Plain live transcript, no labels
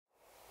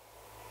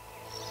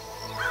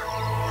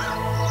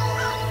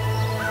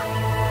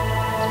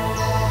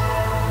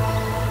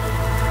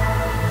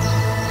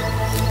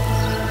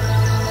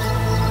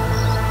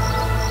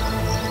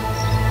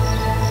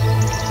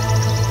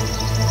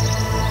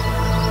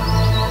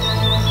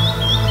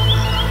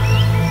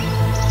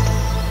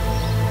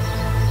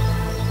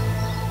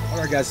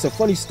Alright guys, so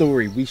funny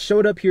story. We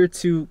showed up here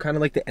to kind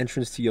of like the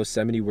entrance to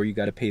Yosemite where you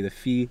got to pay the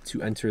fee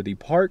to enter the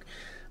park.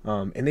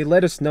 And they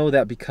let us know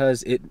that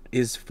because it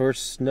is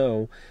first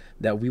snow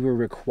that we were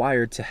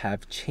required to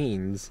have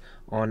chains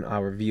on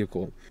our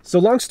vehicle. So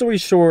long story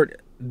short,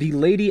 the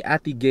lady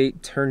at the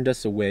gate turned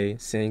us away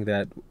saying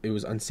that it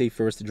was unsafe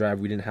for us to drive.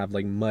 We didn't have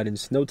like mud and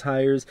snow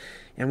tires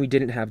and we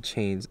didn't have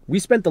chains. We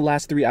spent the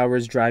last 3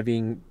 hours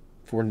driving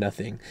for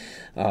nothing.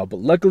 But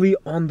luckily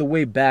on the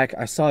way back,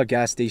 I saw a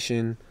gas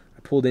station. I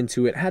pulled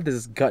into it, had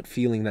this gut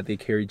feeling that they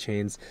carried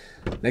chains.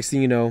 Next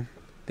thing you know,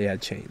 they had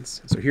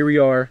chains. So here we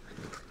are.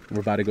 We're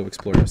about to go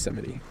explore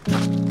Yosemite.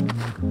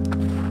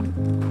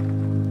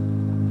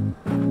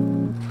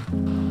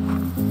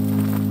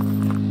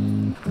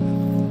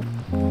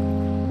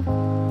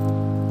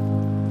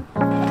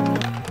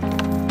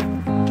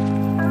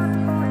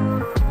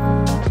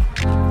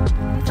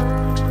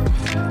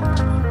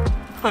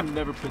 I've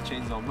never put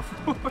chains on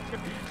before.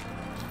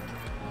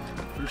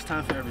 First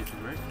time for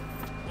everything, right?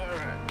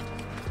 Alright.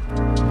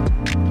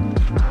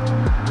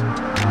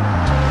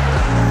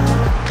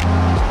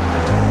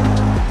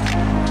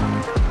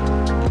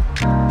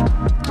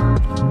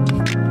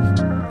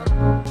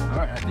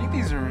 Alright, I think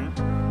these are in.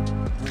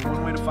 There's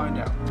one way to find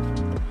out.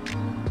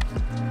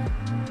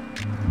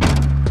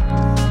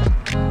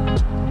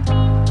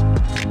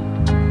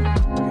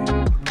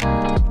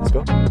 Let's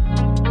go.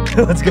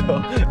 Let's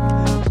go.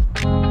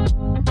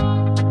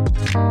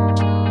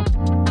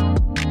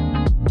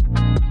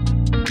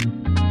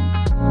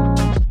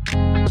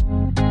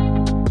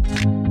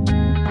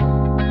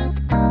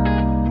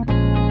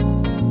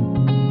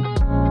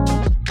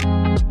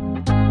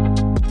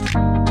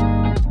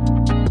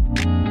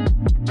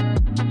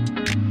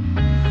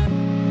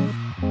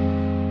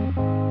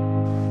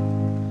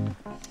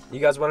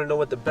 You guys want to know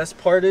what the best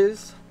part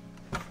is?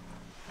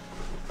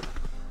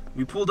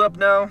 We pulled up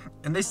now,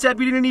 and they said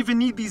we didn't even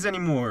need these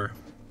anymore.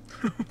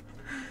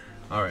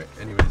 Alright,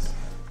 anyways.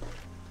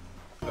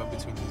 Go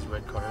between these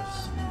red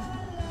cars.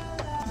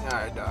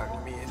 Alright, dog,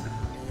 let me in.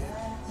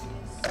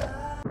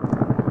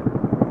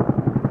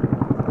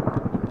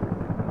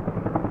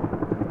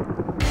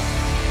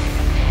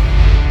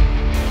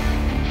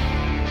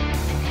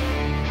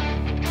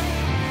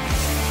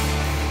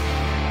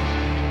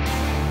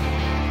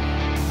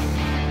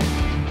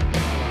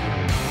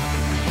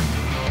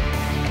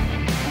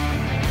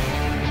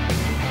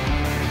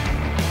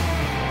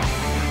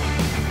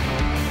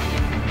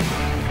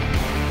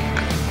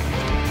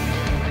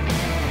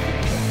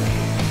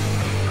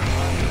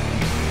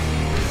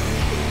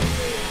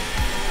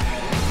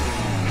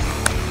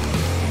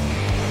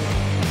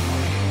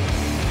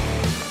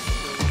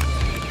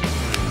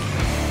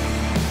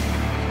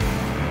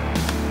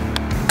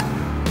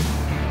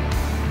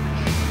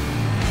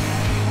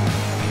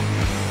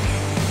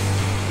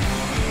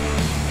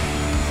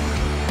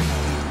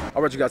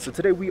 Alright you guys, so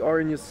today we are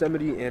in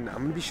Yosemite and I'm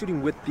going to be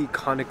shooting with the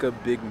Konica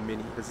Big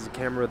Mini. This is a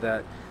camera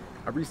that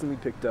I recently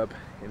picked up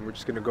and we're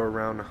just going to go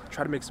around,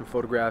 try to make some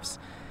photographs,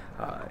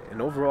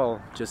 and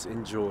overall just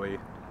enjoy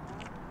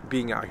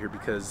being out here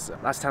because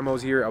last time I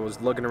was here I was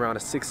lugging around a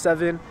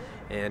 6.7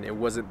 and it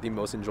wasn't the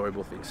most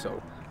enjoyable thing.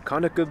 So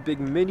Konica Big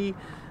Mini,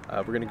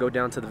 we're going to go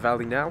down to the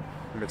valley now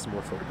and make some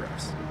more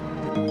photographs.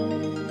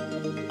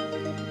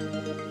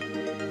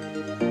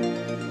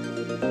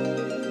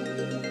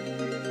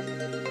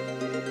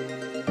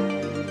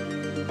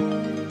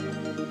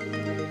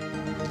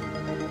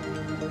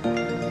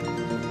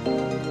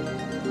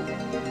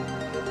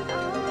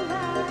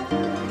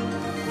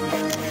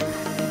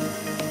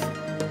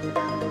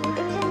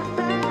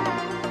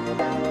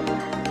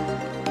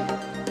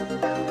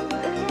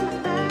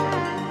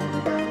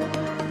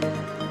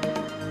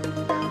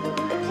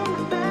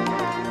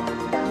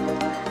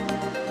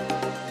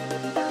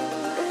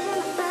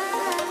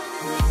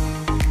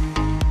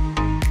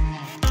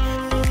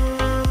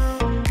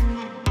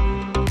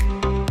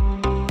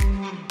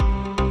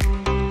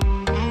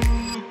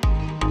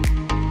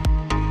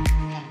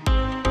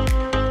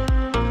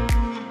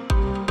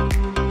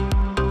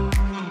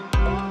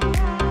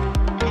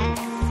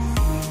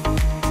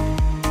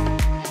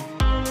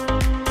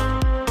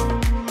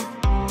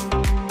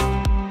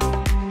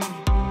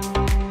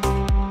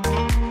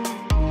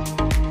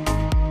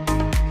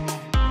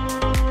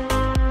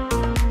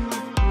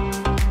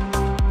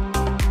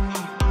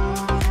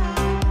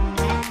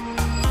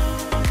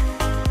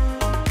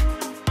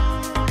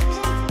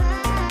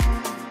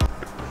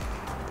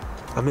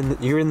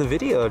 You're in the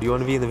video. Do you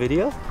want to be in the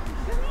video?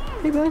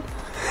 Hey, man.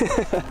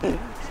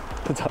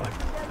 Dog.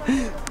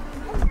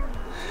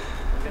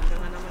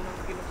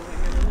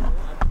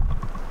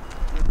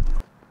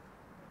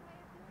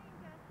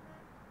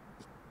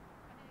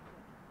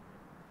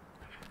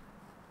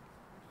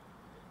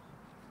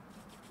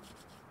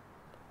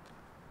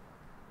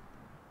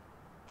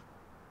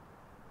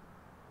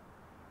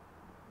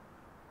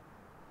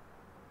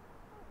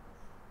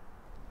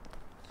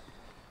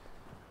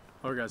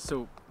 Alright guys,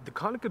 so the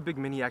Konica Big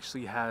Mini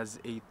actually has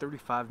a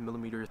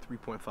 35mm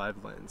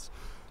 3.5 lens.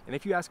 And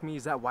if you ask me,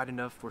 is that wide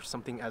enough for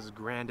something as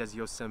grand as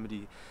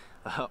Yosemite?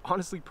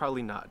 Honestly,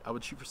 probably not. I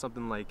would shoot for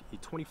something like a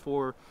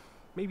 24,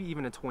 maybe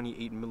even a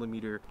 28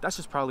 millimeter. That's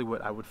just probably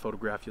what I would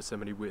photograph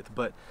Yosemite with.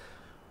 But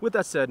with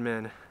that said,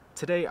 man,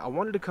 today I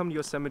wanted to come to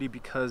Yosemite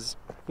because,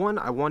 one,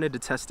 I wanted to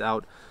test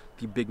out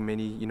the Big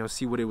Mini, you know,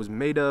 see what it was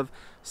made of,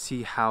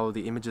 see how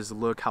the images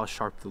look, how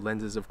sharp the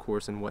lens is, of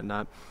course, and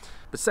whatnot.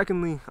 But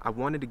secondly, I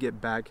wanted to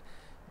get back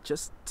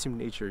just to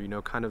nature, you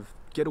know, kind of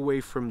get away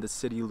from the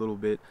city a little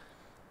bit,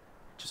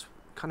 just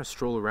kind of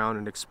stroll around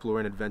and explore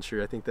and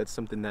adventure. I think that's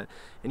something that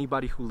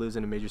anybody who lives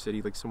in a major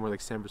city, like somewhere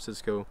like San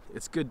Francisco,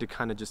 it's good to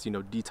kind of just, you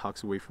know,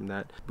 detox away from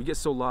that. We get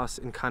so lost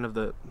in kind of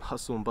the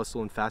hustle and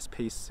bustle and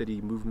fast-paced city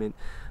movement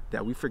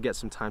that we forget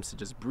sometimes to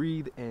just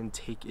breathe and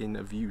take in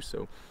a view.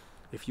 So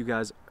if you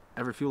guys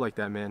ever feel like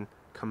that, man,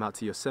 come out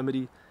to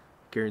Yosemite.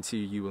 Guarantee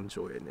you will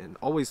enjoy it. And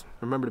always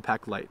remember to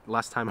pack light.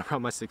 Last time I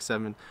brought my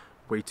 6'7",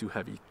 way too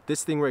heavy.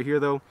 This thing right here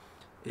though,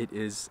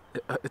 it's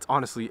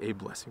honestly a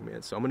blessing,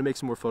 man. So I'm gonna make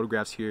some more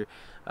photographs here.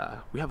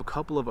 We have a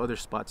couple of other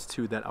spots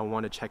too that I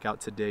want to check out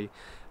today,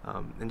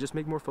 and just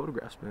make more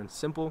photographs, man.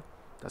 Simple.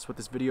 That's what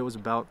this video is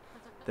about.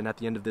 Then at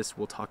the end of this,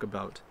 we'll talk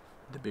about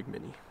the Big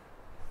Mini.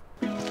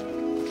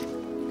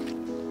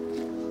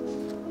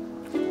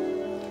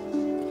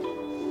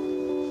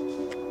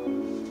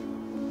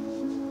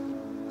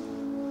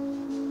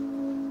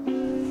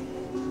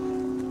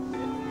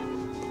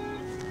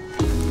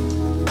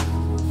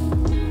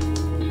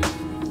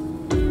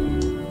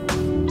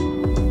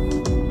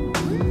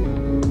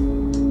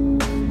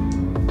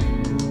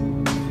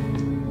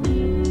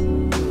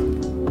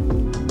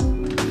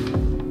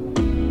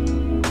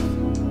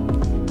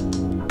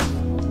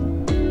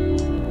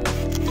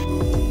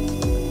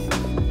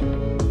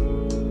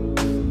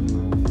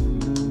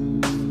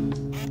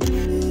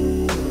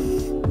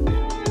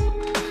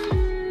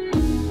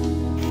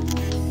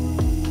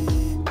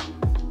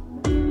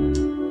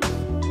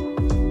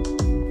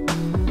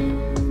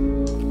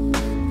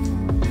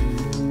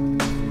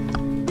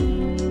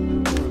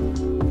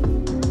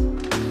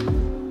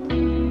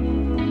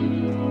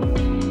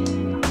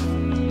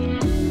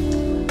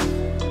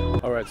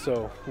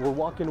 So we're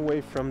walking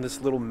away from this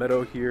little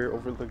meadow here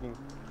overlooking,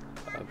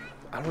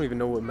 I don't even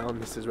know what mountain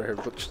this is right here,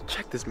 but just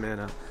check this,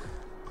 man,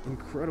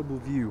 incredible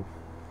view.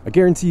 I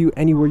guarantee you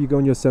anywhere you go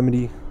in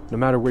Yosemite, no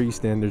matter where you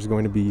stand, there's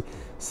going to be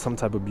some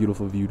type of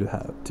beautiful view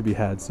to be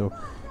had. So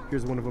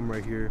here's one of them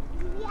right here.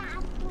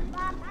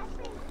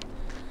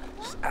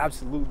 Just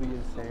absolutely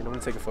insane. I'm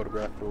gonna take a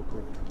photograph real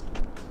quick.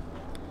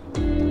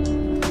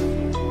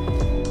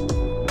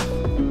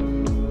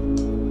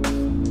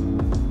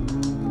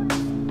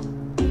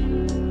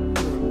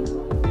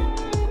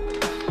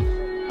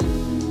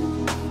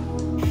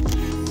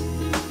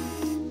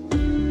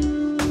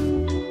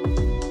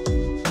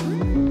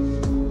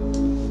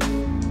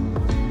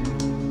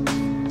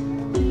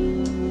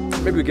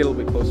 Maybe we get a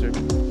little bit closer.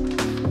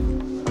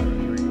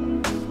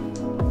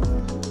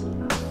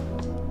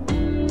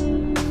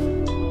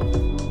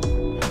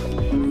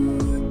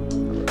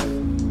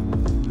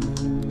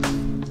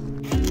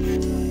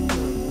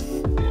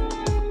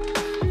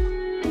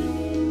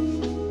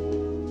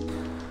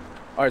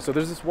 All right, so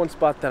there's this one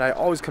spot that I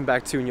always come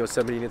back to in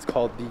Yosemite, and it's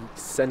called the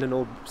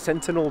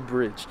Sentinel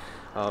Bridge,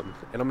 and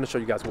I'm gonna show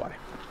you guys why.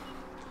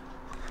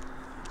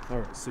 All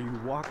right, so you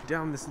walk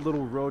down this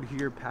little road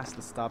here past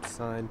the stop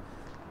sign,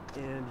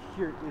 and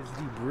here is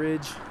the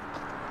bridge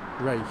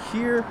right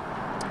here.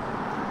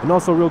 And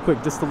also real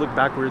quick, just to look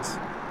backwards,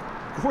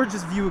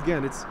 gorgeous view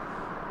again.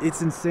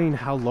 It's insane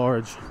how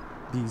large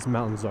these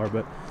mountains are,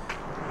 but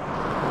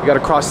you gotta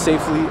cross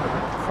safely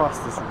across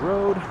this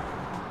road.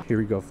 Here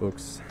we go,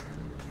 folks.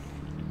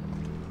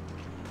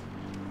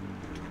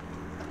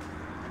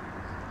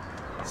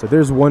 So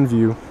there's one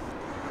view,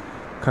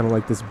 kind of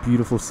like this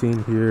beautiful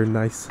scene here,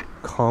 nice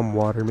calm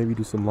water, maybe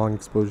do some long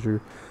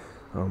exposure.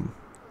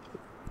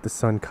 The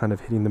sun kind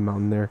of hitting the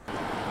mountain there.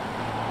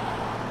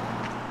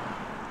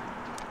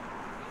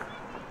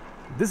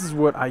 This is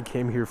what I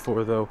came here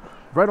for though.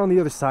 Right on the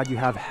other side you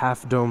have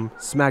Half Dome,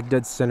 smack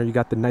dead center. You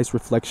got the nice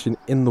reflection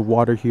in the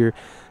water here,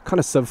 kind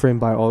of subframed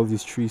by all of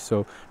these trees. So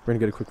we're gonna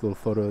get a quick little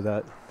photo of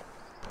that.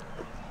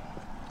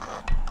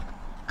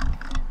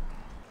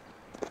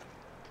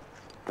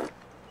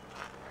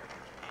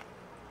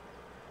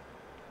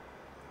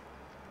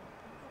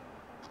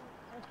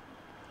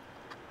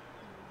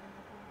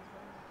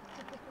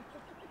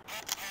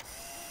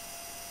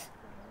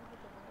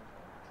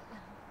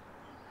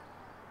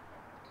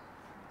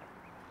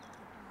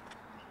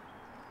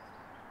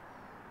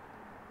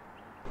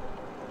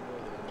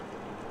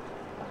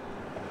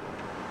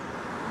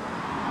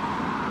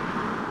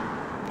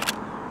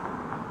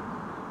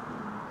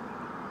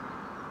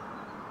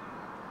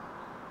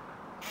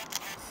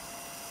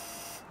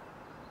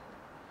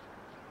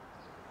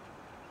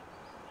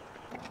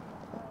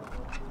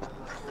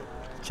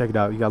 Check it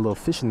out, you got a little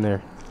fish in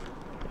there.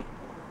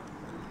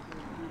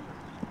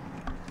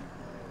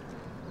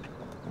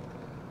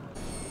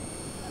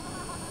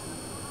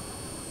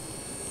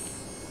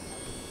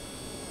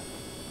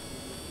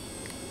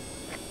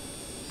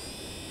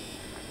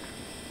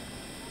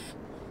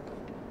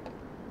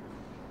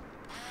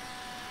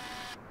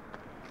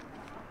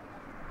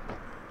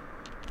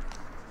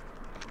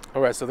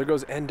 All right, so there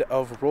goes end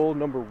of roll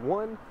number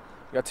 1. We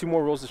got 2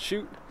 more rolls to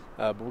shoot,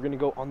 but we're gonna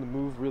go on the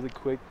move really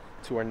quick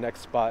to our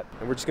next spot,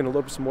 and we're just gonna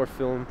load up some more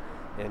film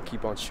and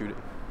keep on shooting.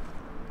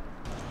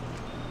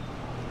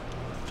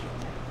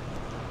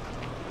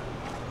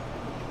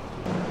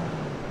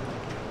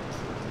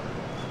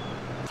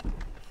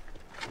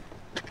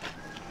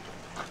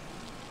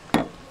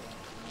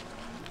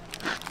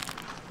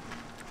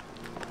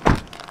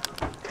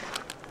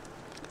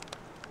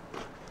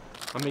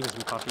 I'm making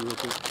some coffee real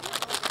quick.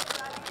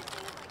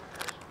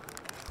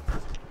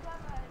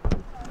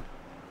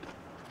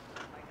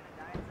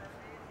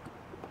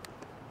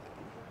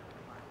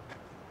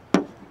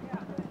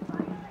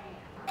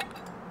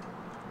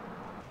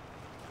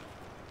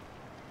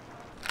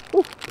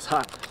 Ooh, it's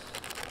hot.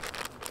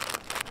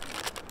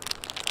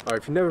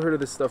 Alright, if you've never heard of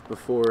this stuff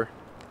before,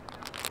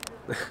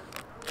 I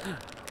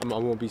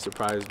won't be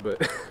surprised, but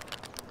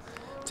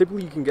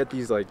typically you can get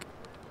these like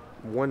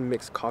one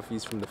mixed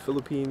coffees from the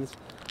Philippines.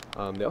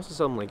 They also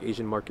sell them like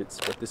Asian markets,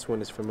 but this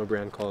one is from a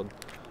brand called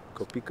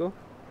Kopico.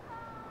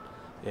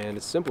 And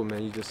it's simple,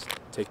 man. You just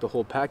take the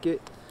whole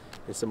packet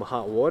in some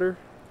hot water,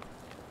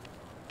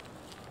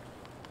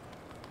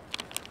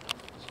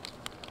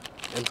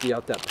 empty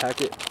out that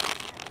packet.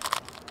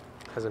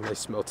 Has a nice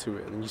smell to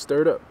it, and then you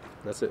stir it up.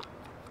 That's it.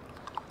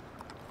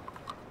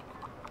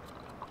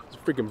 There's a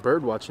freaking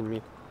bird watching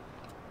me.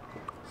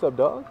 What's up,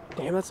 dog?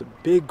 Damn, that's a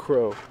big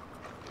crow.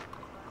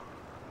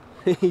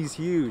 He's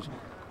huge.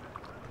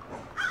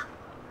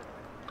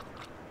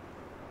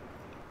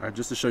 Alright,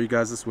 just to show you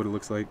guys, this is what it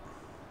looks like.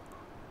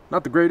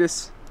 Not the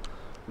greatest.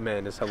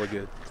 Man, it's hella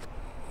good.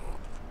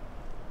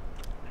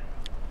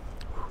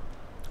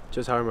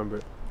 Just how I remember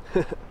it.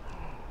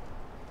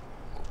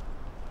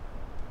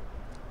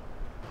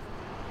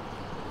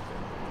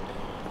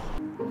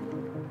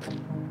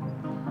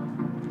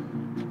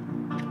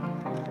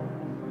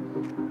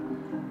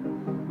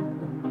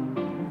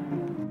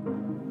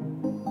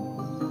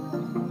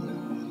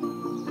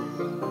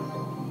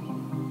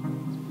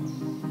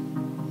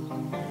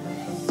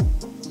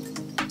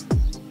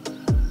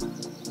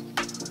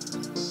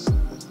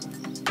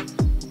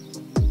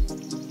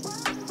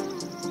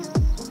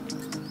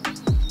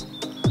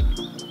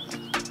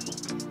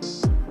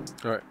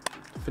 Alright,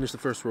 finish the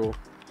first roll.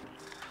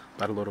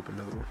 About to load up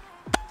another one.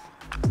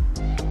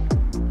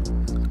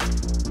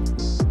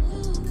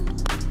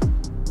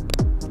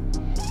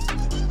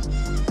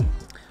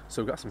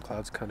 So we got some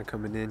clouds kind of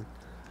coming in.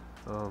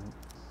 We're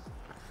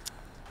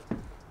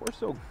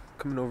still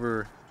coming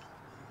over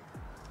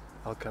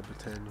El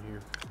Capitan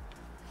here.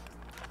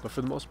 But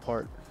for the most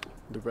part,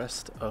 the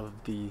rest of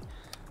the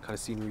kind of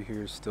scenery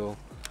here is still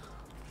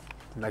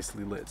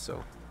nicely lit.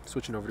 So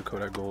switching over to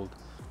Kodak Gold,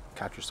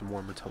 capture some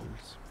warmer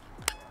tones.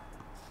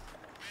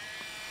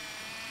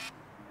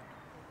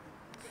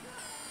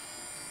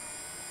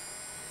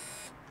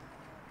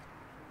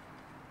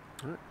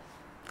 All right,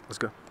 let's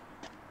go.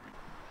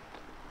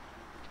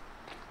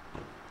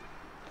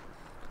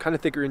 Kind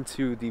of thicker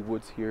into the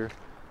woods here.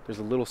 There's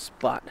a little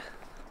spot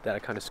that I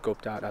kind of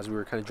scoped out as we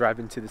were kind of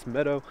driving to this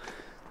meadow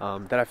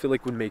that I feel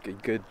like would make a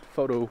good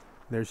photo.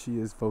 There she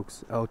is,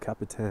 folks, El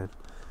Capitan.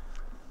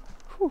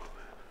 Whew.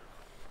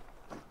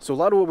 So a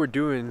lot of what we're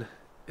doing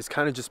is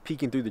kind of just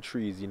peeking through the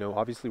trees, you know.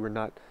 Obviously we're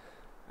not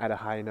at a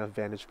high enough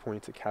vantage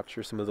point to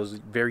capture some of those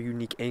very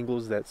unique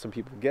angles that some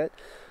people get.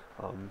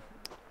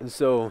 And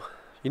so,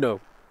 you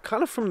know,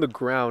 kind of from the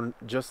ground,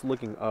 just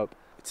looking up,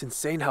 it's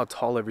insane how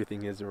tall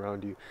everything is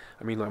around you.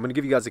 I mean, I'm going to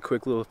give you guys a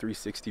quick little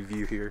 360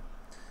 view here.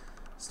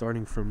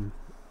 Starting from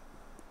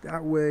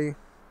that way,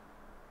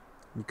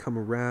 you come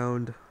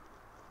around.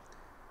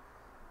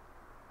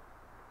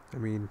 I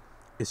mean,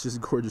 it's just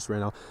gorgeous right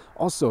now.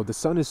 Also, the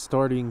sun is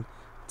starting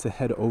to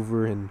head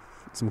over and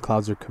some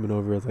clouds are coming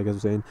over, like I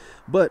was saying.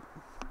 But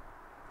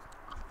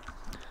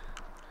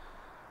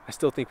I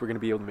still think we're going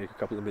to be able to make a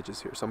couple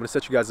images here. So I'm going to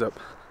set you guys up.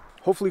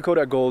 Hopefully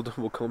Kodak Gold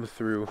will come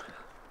through,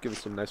 give us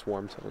some nice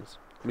warm tones.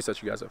 Let me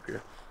set you guys up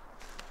here.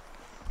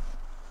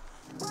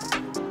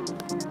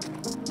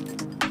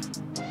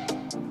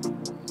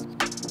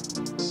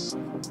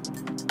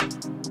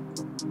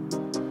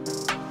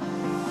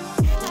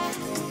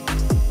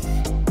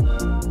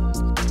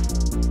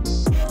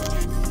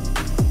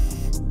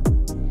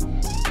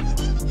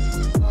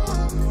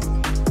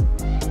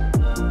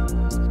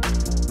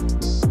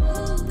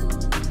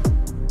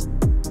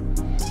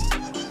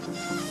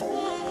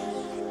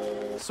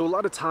 So a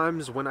lot of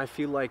times when I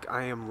feel like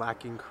I am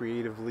lacking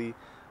creatively,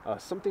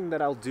 something that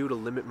I'll do to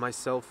limit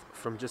myself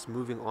from just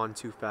moving on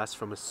too fast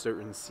from a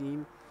certain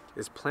scene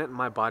is plant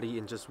my body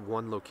in just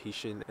one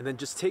location and then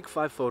just take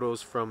 5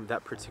 photos from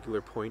that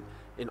particular point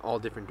in all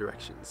different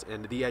directions.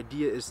 And the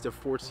idea is to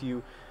force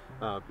you,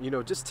 you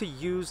know, just to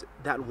use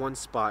that one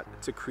spot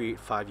to create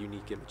 5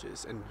 unique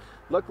images. And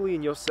luckily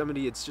in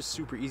Yosemite, it's just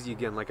super easy.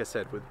 Again, like I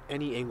said, with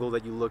any angle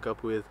that you look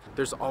up with,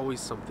 there's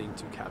always something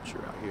to capture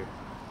out here.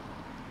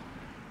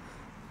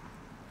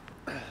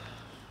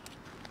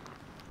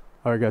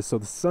 Alright guys, so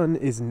the sun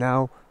is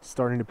now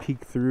starting to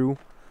peek through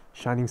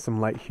shining some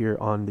light here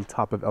on the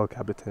top of El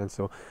Capitan.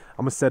 So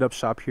I'm gonna set up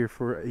shop here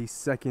for a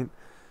second.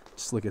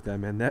 Just look at that,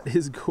 man. That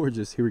is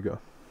gorgeous. Here we go.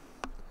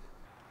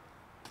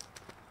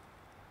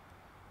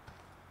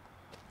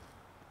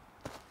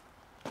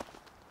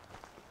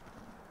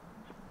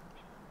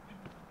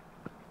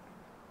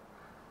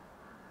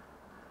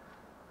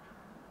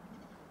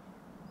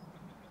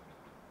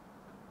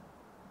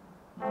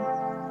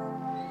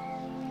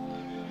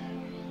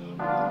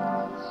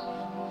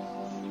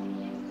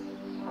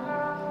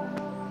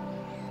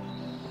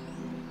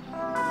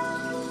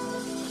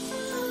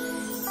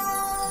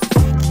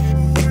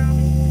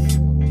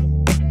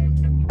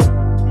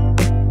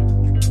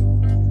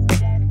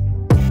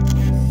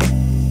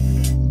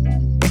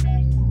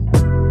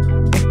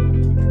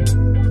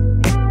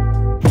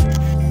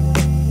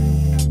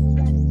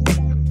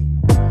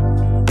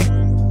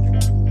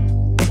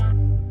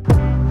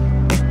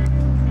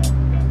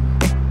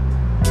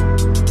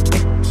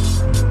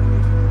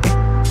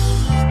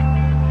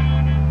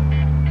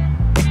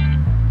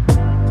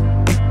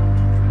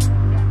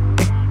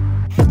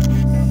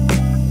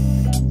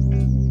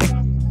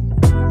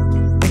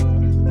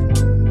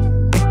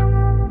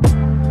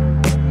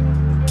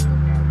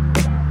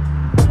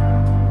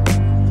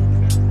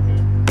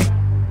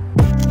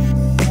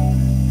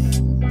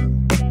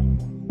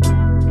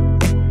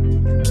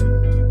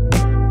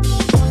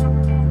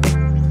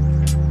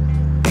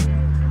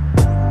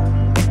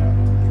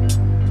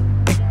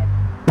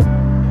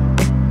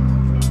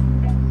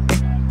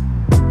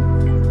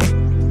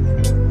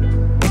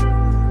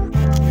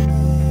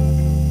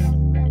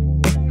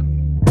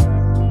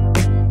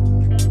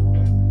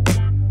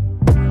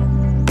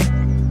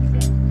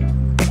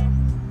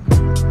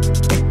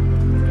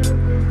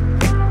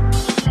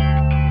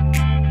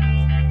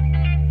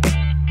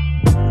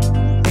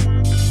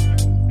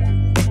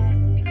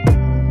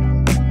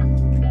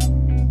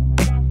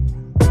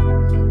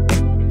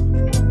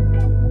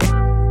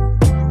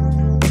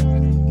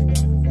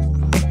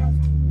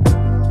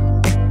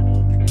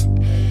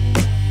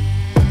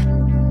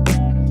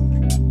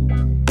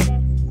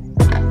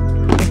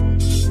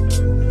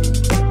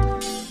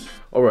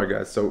 Alright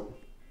guys, so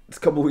it's a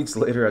couple weeks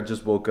later. I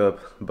just woke up,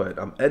 but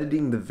I'm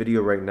editing the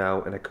video right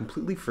now and I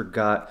completely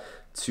forgot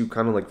to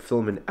kind of like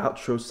film an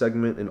outro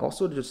segment and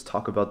also to just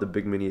talk about the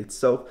Big Mini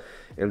itself.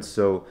 And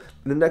so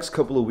in the next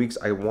couple of weeks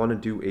I want to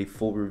do a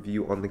full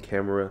review on the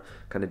camera,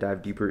 kind of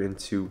dive deeper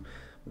into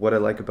what I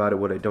like about it,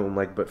 what I don't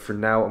like. But for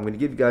now, I'm going to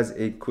give you guys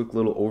a quick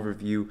little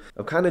overview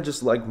of kind of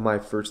just like my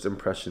first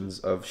impressions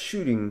of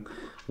shooting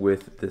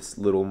with this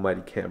little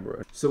mighty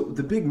camera. So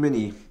the Big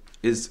Mini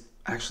is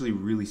actually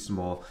really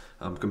small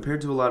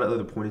compared to a lot of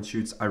other point and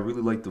shoots. I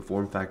really like the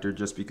form factor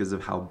just because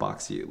of how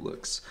boxy it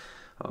looks.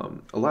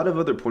 A lot of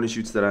other point and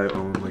shoots that I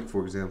own, like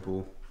for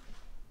example,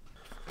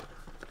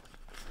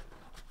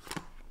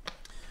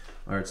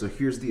 alright, so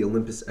here's the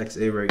Olympus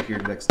XA right here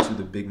next to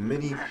the Big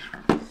Mini.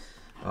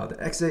 The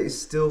XA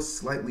is still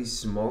slightly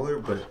smaller,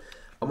 but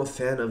I'm a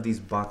fan of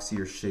these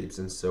boxier shapes,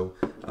 and so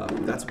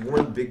that's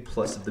one big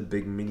plus of the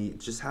Big Mini.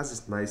 It just has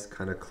this nice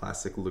kind of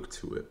classic look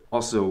to it.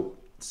 Also,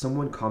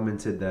 someone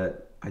commented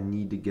that I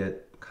need to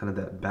get kind of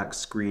that back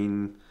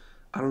screen.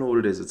 I don't know what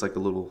it is. It's like a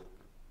little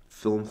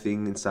film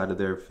thing inside of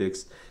there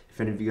fixed.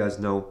 If any of you guys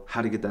know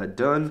how to get that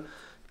done,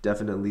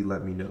 definitely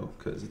let me know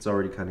because it's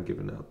already kind of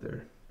given out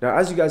there. Now,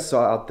 as you guys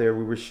saw out there,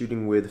 we were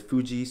shooting with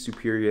Fuji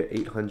Superia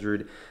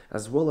 800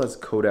 as well as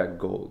Kodak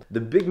Gold. The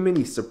Big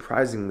Mini,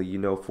 surprisingly, you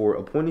know, for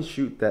a point and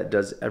shoot that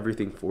does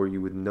everything for you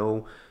with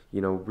no,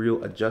 you know,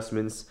 real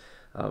adjustments,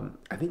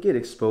 I think it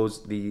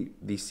exposed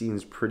the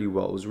scenes pretty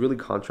well. It was really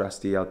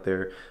contrasty out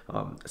there,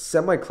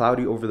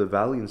 semi-cloudy over the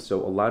valley, and so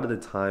a lot of the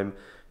time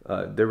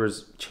there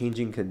was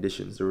changing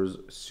conditions. There was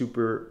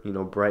super, you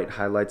know, bright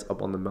highlights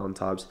up on the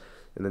mountaintops,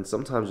 and then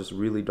sometimes just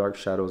really dark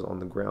shadows on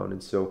the ground.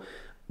 And so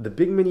the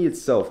Big Mini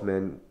itself,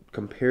 man,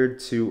 compared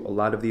to a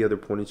lot of the other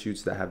point and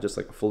shoots that have just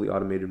like a fully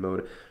automated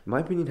mode, in my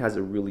opinion, has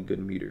a really good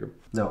meter.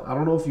 Now, I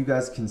don't know if you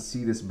guys can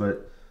see this,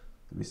 but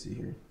let me see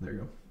here. There you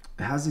go.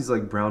 It has these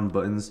like brown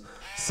buttons.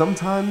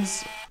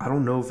 Sometimes, I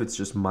don't know if it's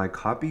just my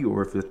copy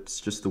or if it's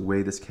just the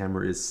way this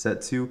camera is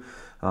set to.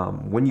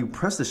 When you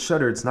press the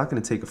shutter, it's not going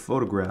to take a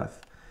photograph.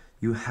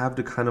 You have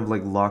to kind of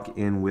like lock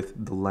in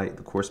with the light,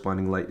 the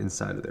corresponding light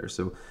inside of there.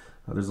 So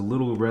there's a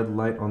little red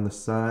light on the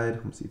side.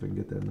 Let me see if I can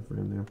get that in the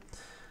frame there.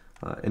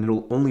 And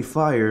it'll only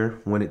fire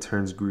when it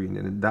turns green,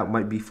 and that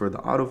might be for the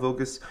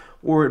autofocus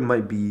or it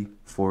might be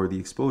for the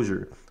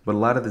exposure. But a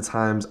lot of the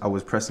times I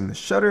was pressing the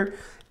shutter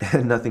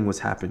and nothing was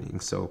happening.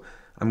 So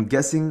I'm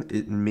guessing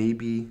it may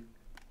be,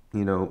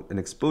 you know, an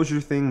exposure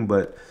thing,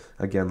 but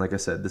again, like I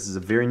said, this is a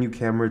very new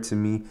camera to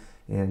me,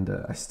 and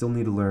I still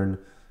need to learn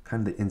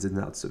kind of the ins and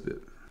outs of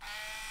it.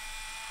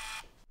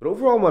 But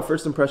overall, my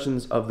first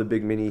impressions of the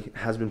Big Mini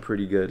has been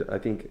pretty good. I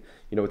think,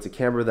 you know, it's a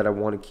camera that I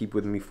want to keep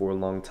with me for a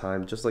long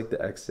time, just like the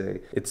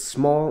XA. It's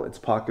small, it's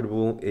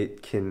pocketable,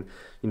 it can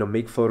you know,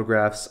 make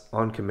photographs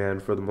on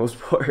command for the most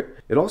part.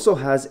 It also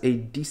has a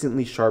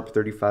decently sharp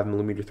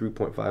 35mm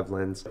 3.5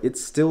 lens.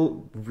 It's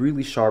still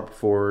really sharp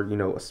for, you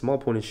know, a small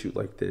point and shoot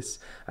like this.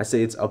 I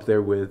say it's up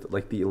there with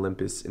like the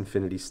Olympus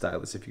Infinity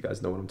stylus, if you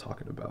guys know what I'm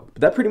talking about.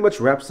 But that pretty much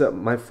wraps up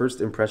my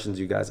first impressions,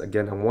 you guys.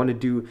 Again, I want to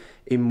do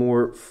a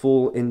more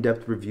full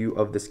in-depth review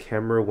of this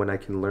camera when I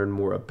can learn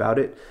more about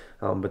it.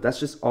 But that's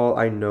just all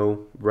I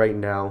know right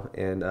now,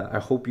 and I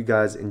hope you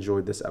guys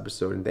enjoyed this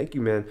episode, and thank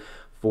you, man,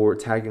 for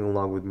tagging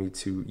along with me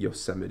to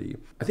Yosemite.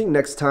 I think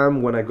next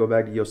time when I go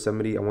back to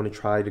Yosemite, I want to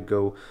try to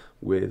go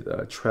with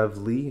Trev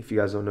Lee. If you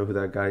guys don't know who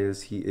that guy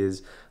is, he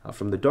is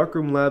from the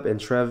Darkroom Lab, and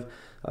Trev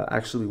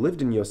actually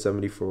lived in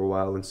Yosemite for a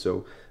while, and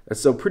so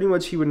pretty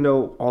much he would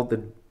know all the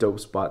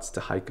dope spots to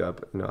hike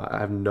up. You know, I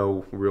have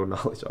no real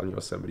knowledge on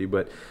Yosemite,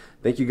 but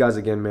thank you guys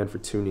again, man, for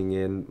tuning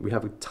in. We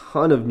have a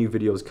ton of new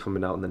videos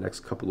coming out in the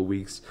next couple of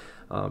weeks,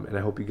 and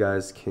I hope you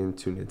guys can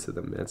tune into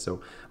them, man.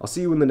 So I'll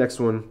see you in the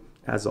next one.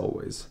 As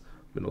always,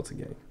 Minolta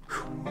Gang.